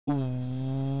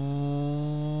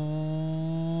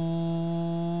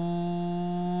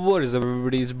What is up,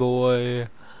 everybody's boy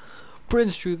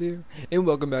Prince Truth here, and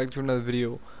welcome back to another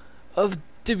video of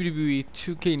WWE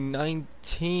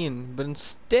 2K19. But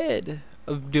instead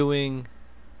of doing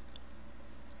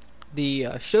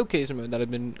the showcase mode that I've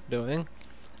been doing,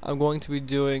 I'm going to be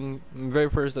doing the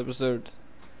very first episode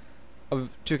of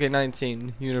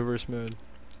 2K19 Universe mode.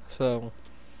 So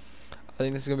I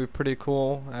think this is gonna be pretty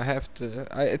cool.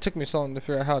 It took me so long to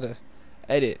figure out how to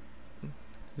edit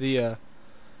the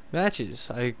matches.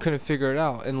 I couldn't figure it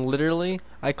out, and literally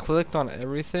I clicked on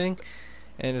everything,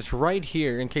 and it's right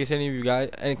here. In case any of you guys,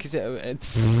 in case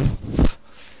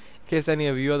any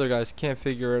of you other guys can't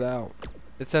figure it out,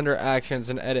 it's under actions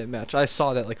and edit match. I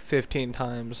saw that like 15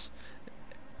 times,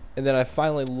 and then I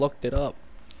finally looked it up,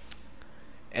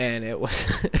 and it was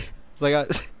it's like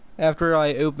after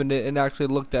I opened it and actually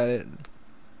looked at it,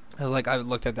 I was like, I've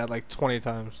looked at that like 20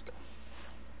 times.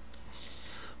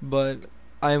 But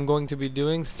I am going to be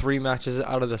doing 3 matches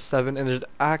out of the 7, and there's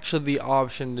actually the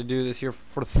option to do this here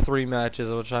for 3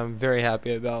 matches, which I'm very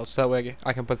happy about, so that way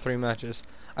I can put 3 matches.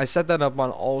 I set that up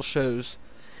on all shows.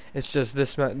 It's just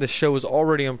this show is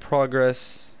already in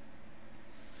progress,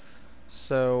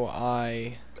 so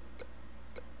I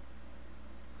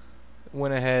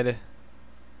went ahead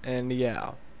and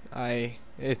yeah,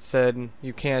 it said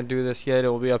you can't do this yet, it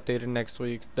will be updated next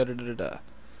week, da da da da.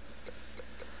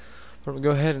 But I'm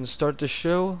gonna go ahead and start the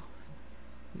show.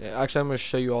 Yeah, actually, I'm gonna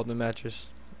show you all the matches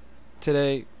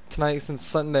tonight, since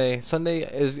Sunday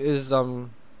is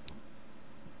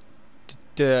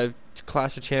the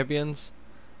Clash of Champions.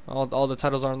 All the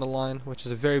titles are on the line, which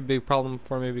is a very big problem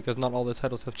for me because not all the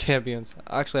titles have champions.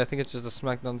 Actually, I think it's just the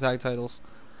SmackDown tag titles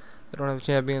that don't have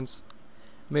champions.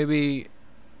 Maybe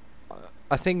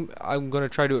I think I'm gonna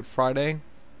try to do it Friday,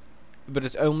 but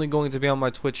it's only going to be on my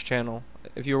Twitch channel.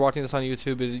 If you're watching this on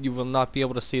YouTube, you will not be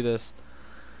able to see this.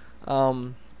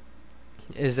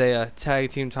 Is a tag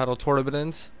team title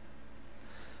tournament,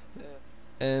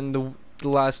 and the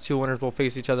last 2 winners will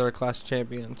face each other at Clash of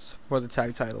Champions for the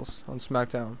tag titles on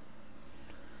SmackDown.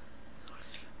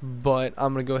 But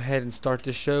I'm gonna go ahead and start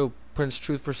the show. Prince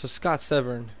Truth versus Scott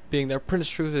Severn. Being there, Prince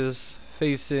Truth is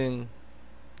facing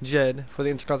Jed for the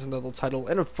Intercontinental title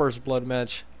in a first blood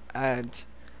match at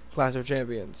Clash of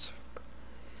Champions.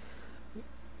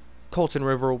 Colton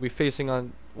River will be taking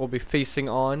on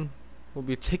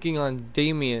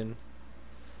Damien.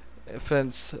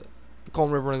 Fence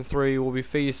Colton River and 3 will be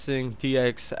facing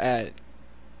DX at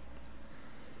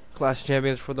Clash of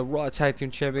Champions for the Raw Tag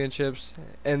Team Championships.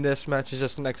 And this match is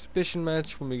just an exhibition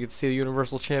match when we get to see the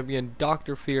Universal Champion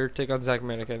Dr. Fear take on Zack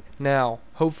Mannequin. Now,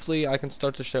 hopefully I can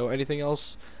start the show. Anything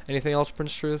else? Anything else,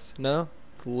 Prince Truth? No?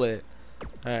 Lit.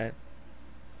 Alright.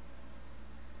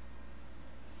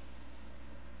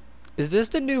 Is this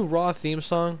the new Raw theme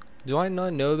song? Do I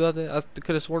not know about it? I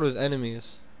could have sworn it was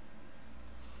Enemies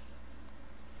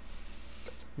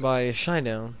by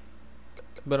Shinedown.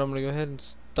 But I'm gonna go ahead and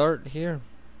start here.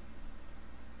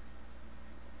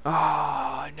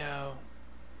 Ah, no.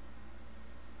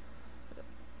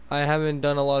 I haven't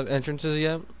done a lot of entrances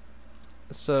yet,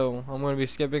 so I'm gonna be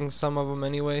skipping some of them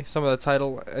anyway. Some of the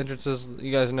title entrances,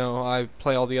 you guys know I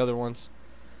play all the other ones,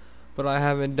 but I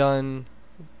haven't done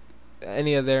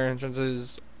any of their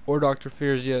entrances or Dr.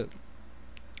 Fear's yet.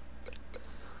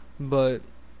 But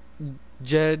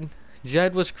Jed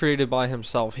was created by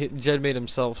himself. Jed made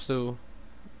himself, so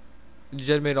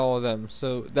Jed made all of them,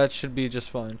 so that should be just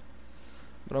fine.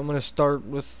 But I'm gonna start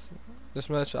with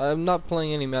this match. I'm not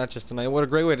playing any matches tonight. What a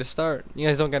great way to start. You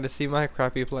guys don't get to see my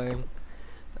crappy playing.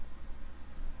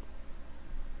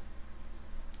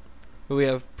 But we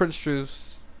have Prince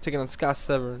Truth taking on Scott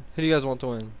Severn. Who do you guys want to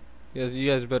win? You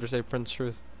guys better say Prince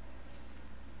Truth.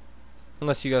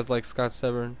 Unless you guys like Scott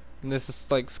Severn. And this is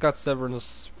like Scott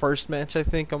Severn's first match, I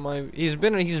think, on my. He's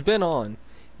been on,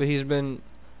 but he's been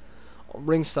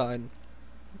ringside.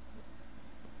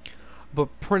 But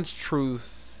Prince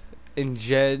Truth and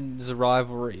Jed's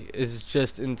rivalry is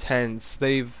just intense.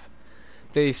 They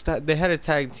had a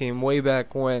tag team way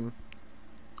back when.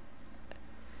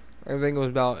 I think it was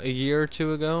about a year or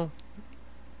 2 ago,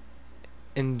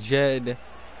 and Jed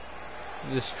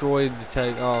destroyed the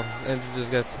tag. Oh, and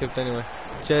just got skipped anyway.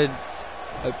 Jed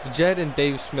and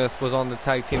Dave Smith was on the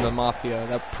tag team, the Mafia,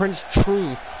 that Prince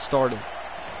Truth started.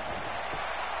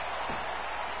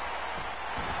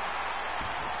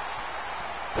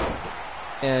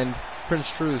 And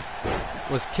Prince Truth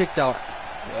was kicked out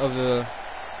of the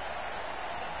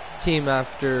team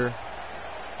after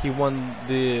he won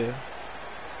the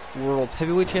World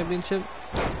Heavyweight Championship.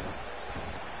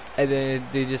 And then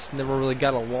they just never really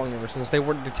got along ever since. They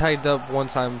tagged up one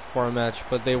time for a match,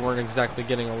 but they weren't exactly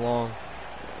getting along.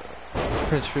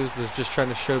 Prince Truth was just trying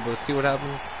to showboat. See what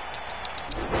happened?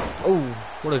 Oh,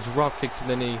 what a drop kick to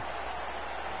the knee.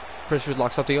 Prince Truth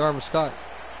locks up the arm of Scott.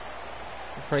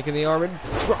 Cranking the arm and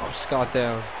drops Scott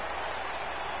down.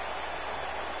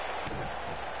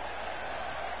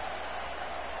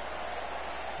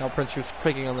 Now Prince Truth's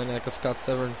cranking on the neck of Scott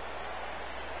Severn.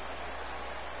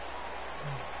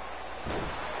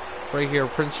 Right here,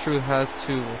 Prince Truth has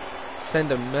to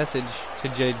send a message to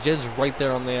Jed. Jed's right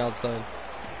there on the outside.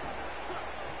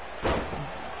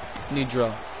 Knee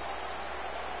drop.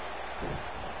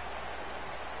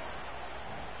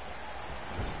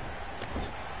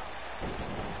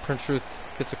 Prince Truth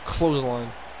gets a clothesline.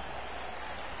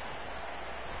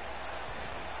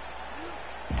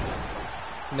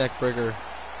 Neck breaker.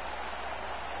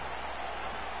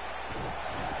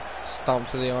 Stomp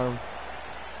to the arm.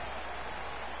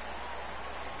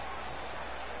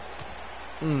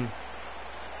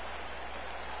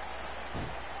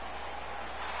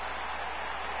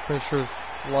 Prince Truth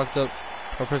locked up.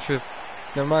 Oh, Prince Truth.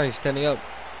 Never mind, he's standing up.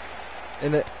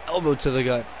 And an elbow to the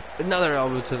gut. Another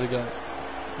elbow to the gut.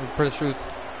 And Prince Truth.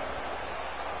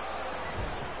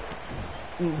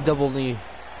 Double knee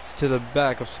to the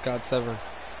back of Scott Severn.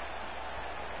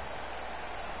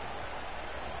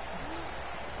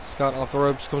 Scott off the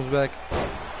ropes, comes back.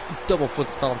 Double foot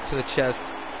stomp to the chest.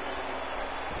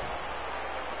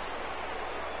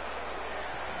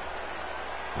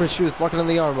 Prince Truth locking on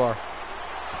the armbar.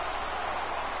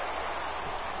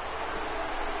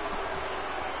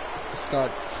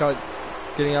 Scott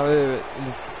getting out of it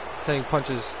and sending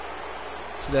punches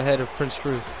to the head of Prince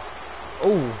Truth.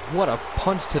 Oh, what a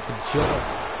punch to the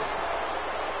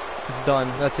jaw. It's done.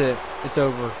 That's it. It's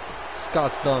over.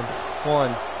 Scott's done.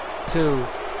 1, 2.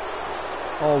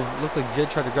 Oh, looked like Jed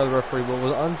tried to grab the referee, but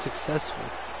was unsuccessful.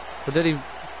 Or did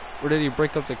he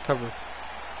break up the cover?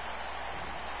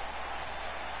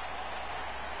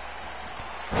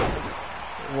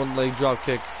 One leg drop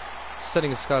kick,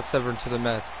 setting Scott Severn to the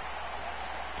mat.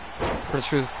 Prince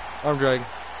Truth, arm drag.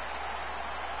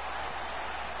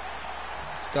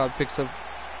 Scott picks up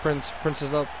Prince. Prince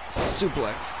is up.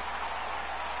 Suplex.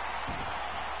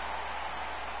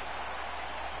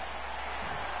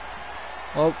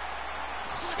 Oh,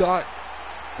 Scott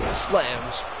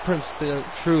slams Prince the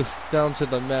Truth down to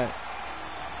the mat.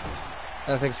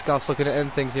 I think Scott's looking to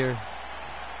end things here.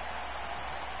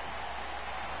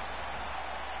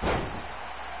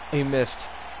 He missed.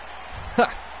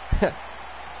 Ha!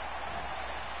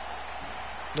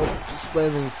 Nope, just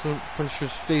slamming Prince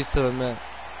Truth's face to the mat.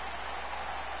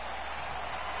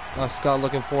 Now Scott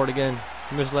looking for it again.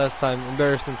 He missed last time,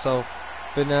 embarrassed himself.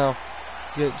 But now,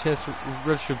 get a chance to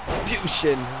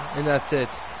retribution, and that's it.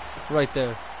 Right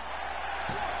there.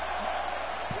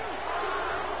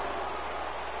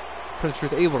 Prince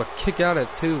Truth able to kick out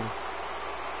at 2.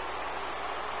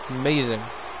 Amazing.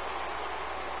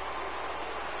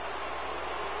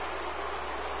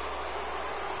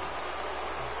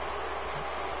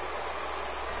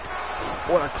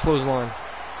 What a clothesline.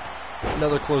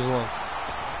 Another clothesline.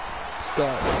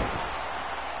 Scott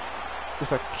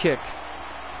with a kick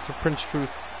to Prince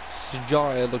Truth's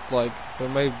jaw, it looked like. But it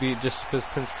might be just because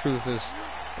Prince Truth is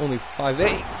only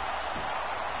 5'8".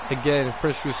 Again,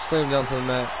 Prince Truth slammed down to the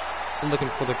mat and looking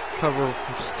for the cover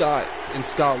from Scott, and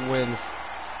Scott wins.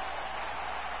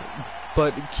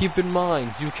 But keep in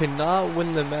mind, you cannot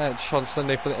win the match on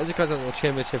Sunday for the Intercontinental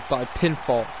Championship by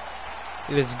pinfall.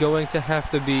 It is going to have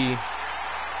to be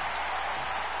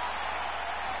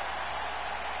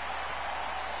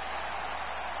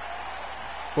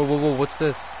Whoa, what's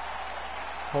this?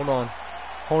 Hold on.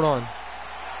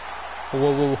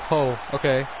 Whoa,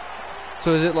 okay.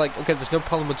 So is it like, okay, there's no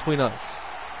problem between us,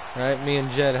 right? Me and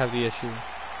Jed have the issue.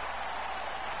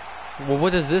 Well,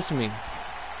 what does this mean?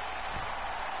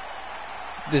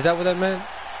 Is that what that meant?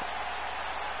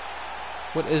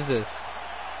 What is this?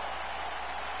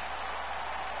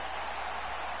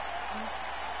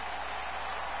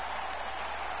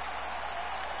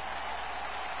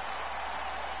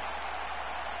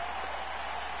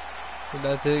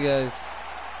 That's it, guys.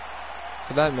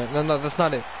 What that meant? No, that's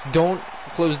not it. Don't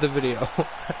close the video.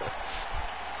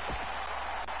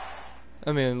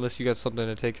 I mean, unless you got something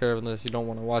to take care of, unless you don't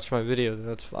want to watch my video, then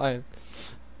that's fine.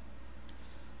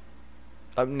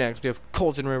 Up next, we have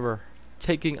Colton River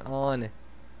taking on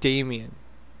Damien.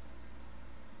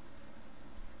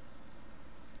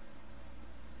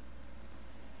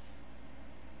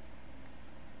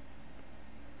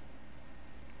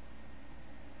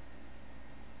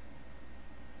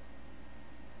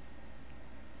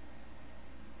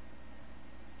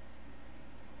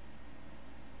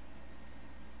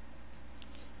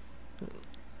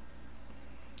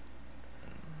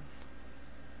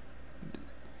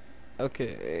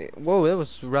 Okay. Whoa, that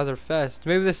was rather fast.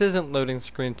 Maybe this isn't loading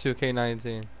screen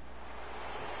 2K19.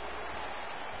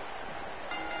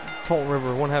 Colton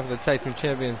River, one half of the tag team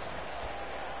champions.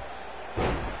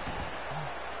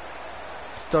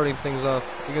 Starting things off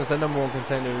against the number one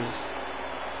contenders.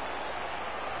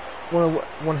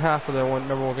 One half of the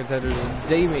number one contenders is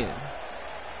Damien.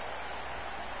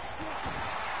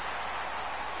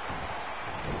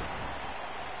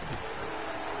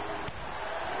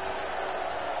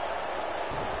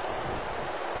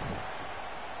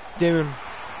 Damien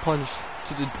punch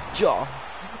to the jaw.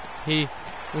 He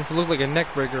looked like a neck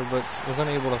breaker, but was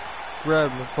unable to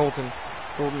grab Colton.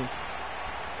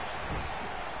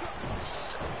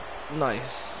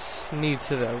 Nice knee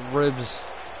to the ribs.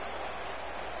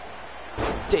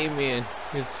 Damien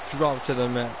gets dropped to the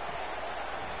mat.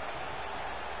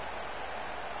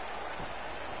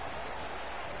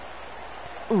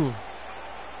 Ooh.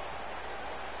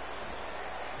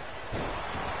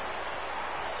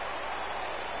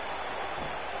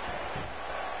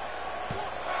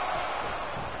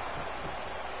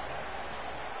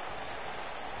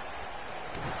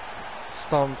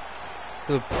 Stomp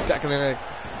to the back of the neck.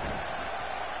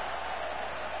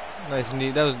 Nice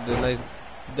knee. That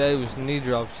was knee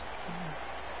drops.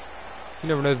 You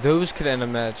never know, those could end a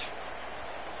match.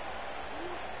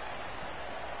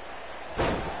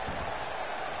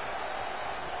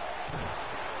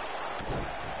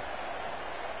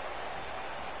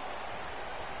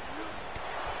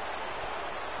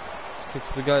 Let's kick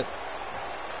to the gut.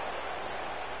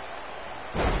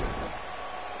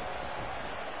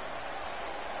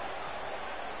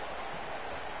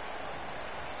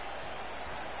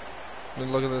 And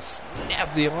look at this,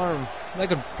 snap the arm. That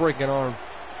could break an arm.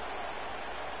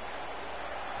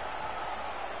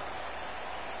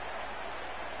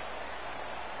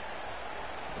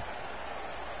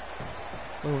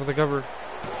 Looking for the cover.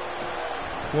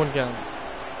 One count.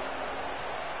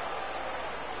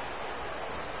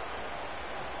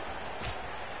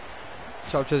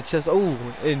 Chop to the chest. Oh,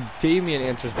 and Damien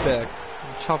answers back.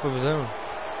 Chop of his own.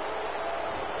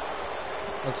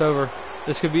 That's over.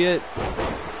 This could be it.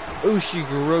 Ushi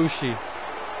Guroshi.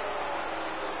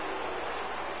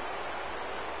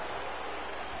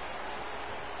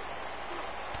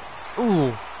 Ooh.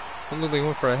 It looked like he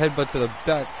went for a headbutt to the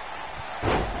back.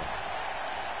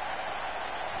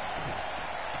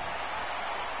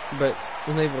 But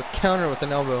was able to counter with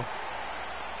an elbow.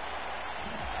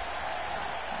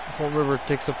 Colton River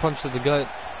takes a punch to the gut.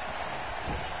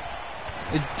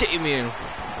 And Damien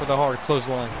with a hard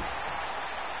clothesline.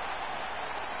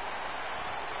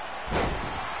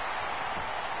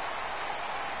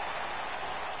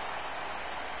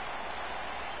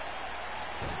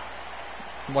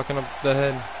 Locking up the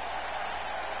head.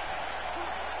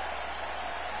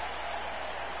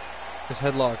 This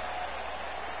headlock.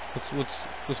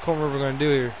 What's Colton River gonna do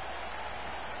here?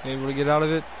 Able to get out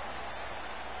of it?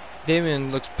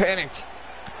 Damien looks panicked.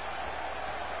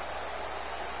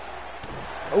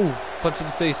 Oh, punch in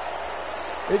the face.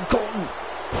 And Colton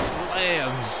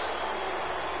slams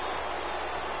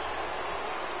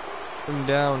him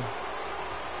down.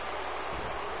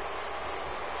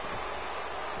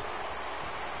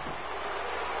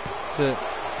 That's it.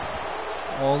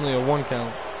 Only a one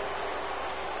count.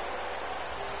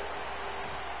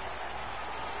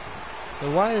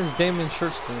 Then why is Damien's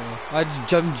shirt still on?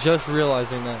 I'm just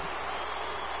realizing that.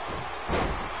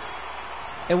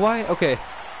 And why? Okay.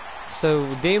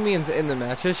 So Damien's in the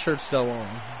match. His shirt's still on.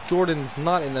 Jordan's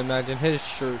not in the match and his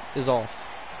shirt is off.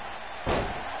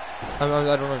 I don't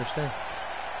understand.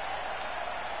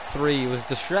 3 was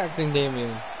distracting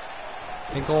Damien.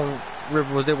 And Colton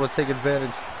River was able to take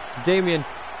advantage. Damien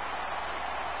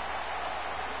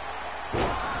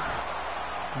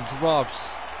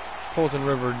drops Colton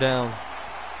River down.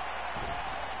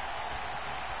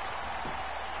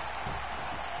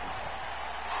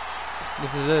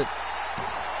 This is it.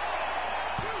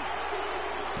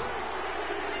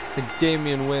 And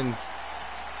Damien wins.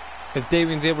 If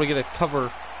Damien's able to get a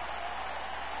cover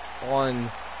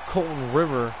on Colton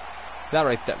River, that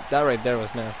right there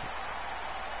was nasty.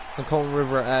 And Colton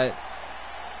River at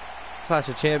Clash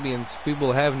of Champions, we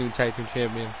will have new tag team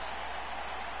champions.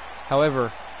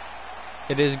 However,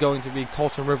 it is going to be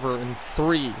Colton River in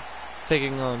 3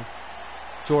 taking on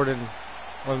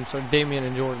Damien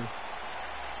and Jordan.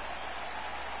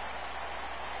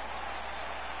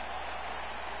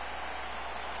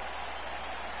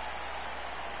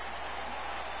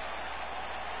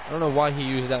 I don't know why he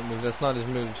used that move. That's not his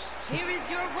moves. Here is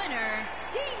your winner,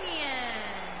 Damien.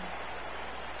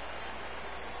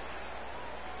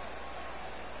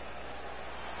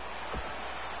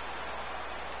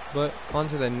 But on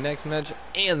to the next match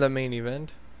and the main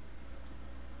event.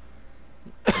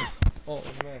 Oh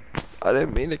man, I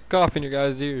didn't mean to cough in your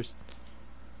guys' ears.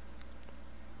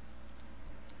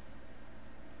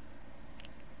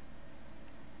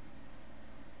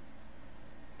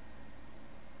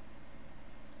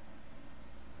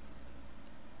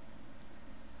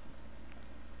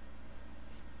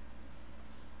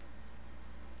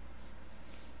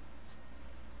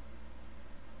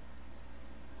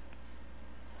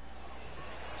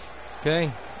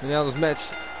 Okay, and now this match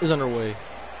is underway.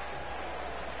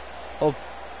 Oh,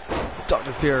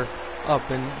 Dr. Fear up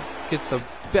and gets a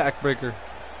backbreaker.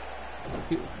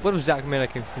 What if Zach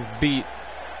Mannequin can beat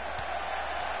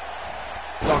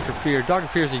Dr. Fear? Dr.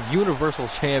 Fear is a Universal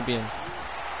Champion.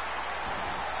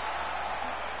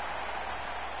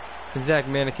 And Zach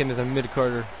Mannequin is a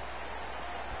mid-carder.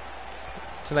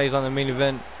 Tonight he's on the main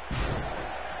event.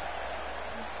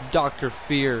 Dr.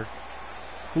 Fear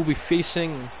will be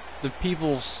facing the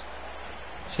People's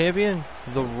Champion,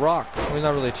 The Rock. Well, he's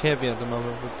not really a champion at the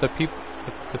moment, but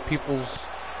the People's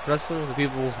Wrestler, the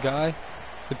People's Guy,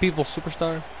 the People's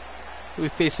Superstar. He'll be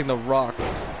facing The Rock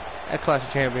at Clash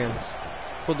of Champions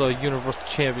for the Universal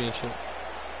Championship.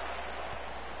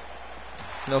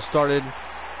 And it started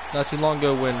not too long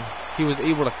ago when he was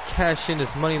able to cash in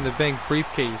his Money in the Bank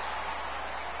briefcase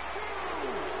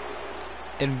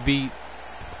and beat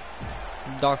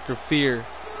Dr. Fear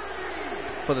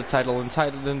for the title, and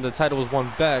then the title was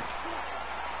won back.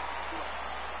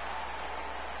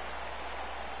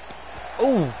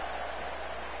 Oh!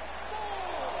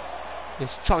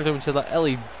 It's chalked up into the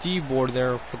LED board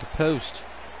there for the post.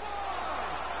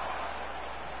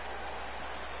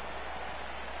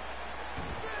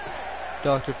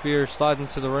 Dr. Fear slides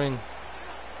into the ring.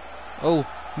 Oh,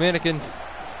 Mannequin.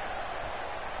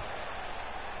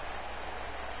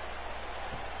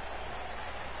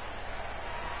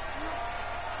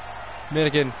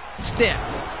 Mannequin, snap,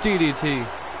 DDT.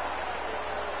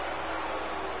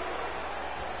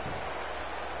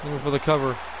 Looking for the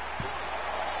cover.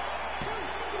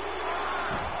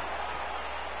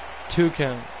 2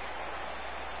 count.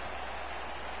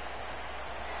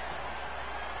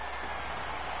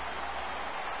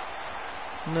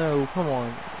 No, come on.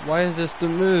 Why is this the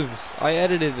moves? I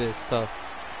edited this stuff.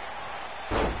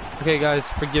 Okay, guys,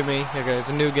 forgive me. Okay, it's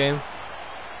a new game,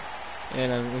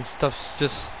 and stuff's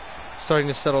just starting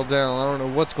to settle down. I don't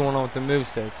know what's going on with the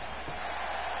movesets,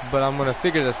 but I'm gonna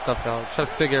figure this stuff out. Try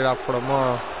to figure it out for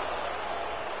tomorrow.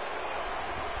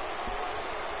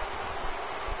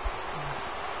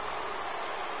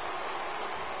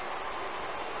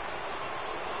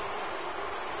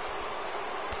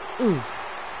 Ooh.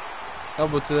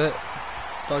 Elbow to that.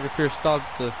 Dr. Fear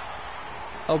stopped the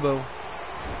elbow.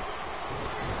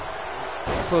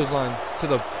 Clothesline to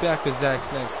the back of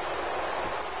Zach's neck.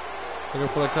 Looking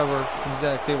for the cover, and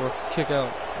Zach's able to kick out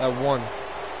at 1.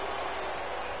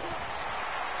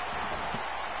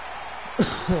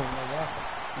 Oh my gosh.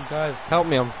 You guys, help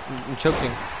me, I'm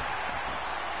choking.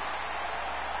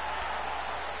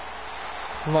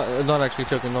 I'm not actually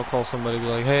choking, don't call somebody, be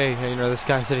like, hey, you know, this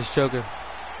guy said he's choking.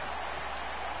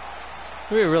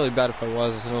 It would be really bad if I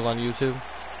was and it was on YouTube.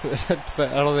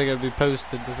 But I don't think it'd be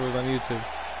posted if it was on YouTube.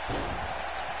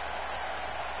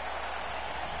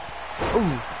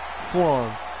 Ooh,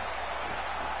 forearm.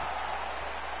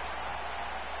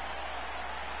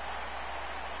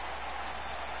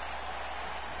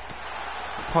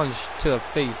 Punch to the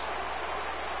face.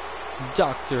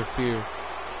 Dr. Fear.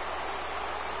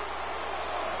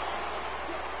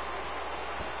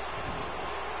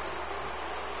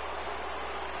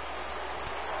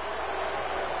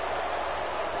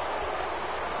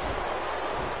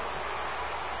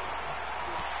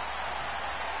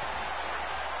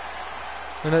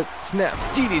 And a snap,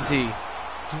 DDT,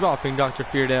 dropping Dr.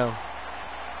 Fear down.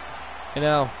 And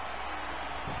now,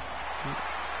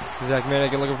 Zach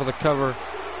Mannequin looking for the cover.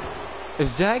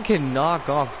 If Zach can knock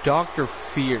off Dr.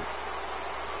 Fear,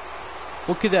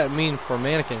 what could that mean for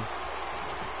Mannequin?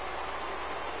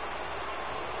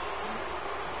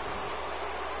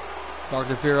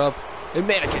 Dr. Fear up, and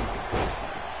Mannequin.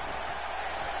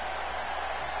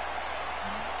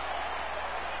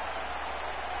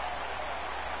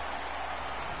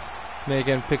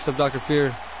 Mannequin picks up Dr.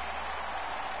 Fear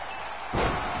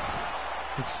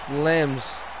and slams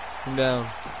him down.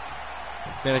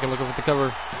 Mannequin looking for the cover.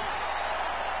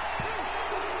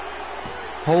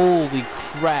 Holy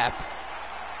crap.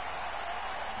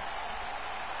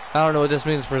 I don't know what this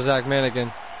means for Zach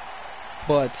Mannequin,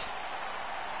 but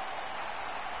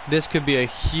this could be a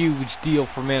huge deal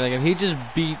for Mannequin. He just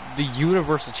beat the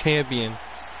Universal Champion.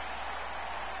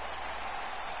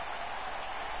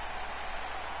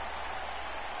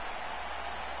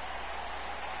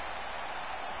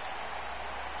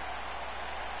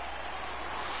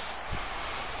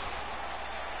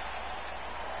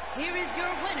 Here is your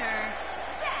winner,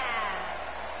 Zach.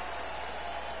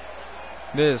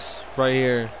 This right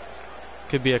here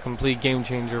could be a complete game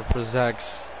changer for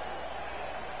Zach's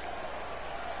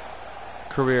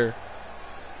career.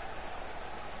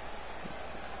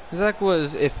 Zach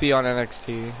was iffy on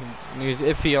NXT. He was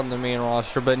iffy on the main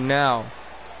roster, but now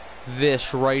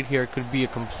this right here could be a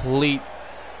complete.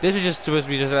 This is just supposed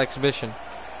to be just an exhibition,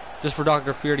 just for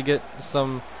Dr. Fear to get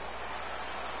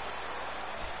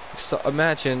a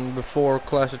match in before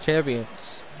Clash of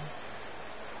Champions.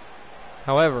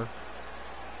 However,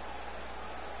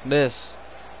 this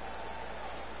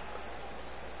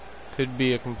could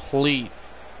be a complete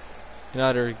and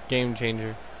utter game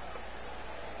changer.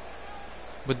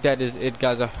 But that is it,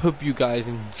 guys. I hope you guys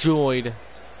enjoyed,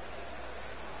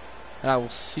 and I will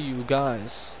see you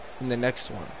guys in the next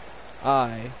one.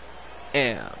 I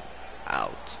am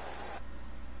out.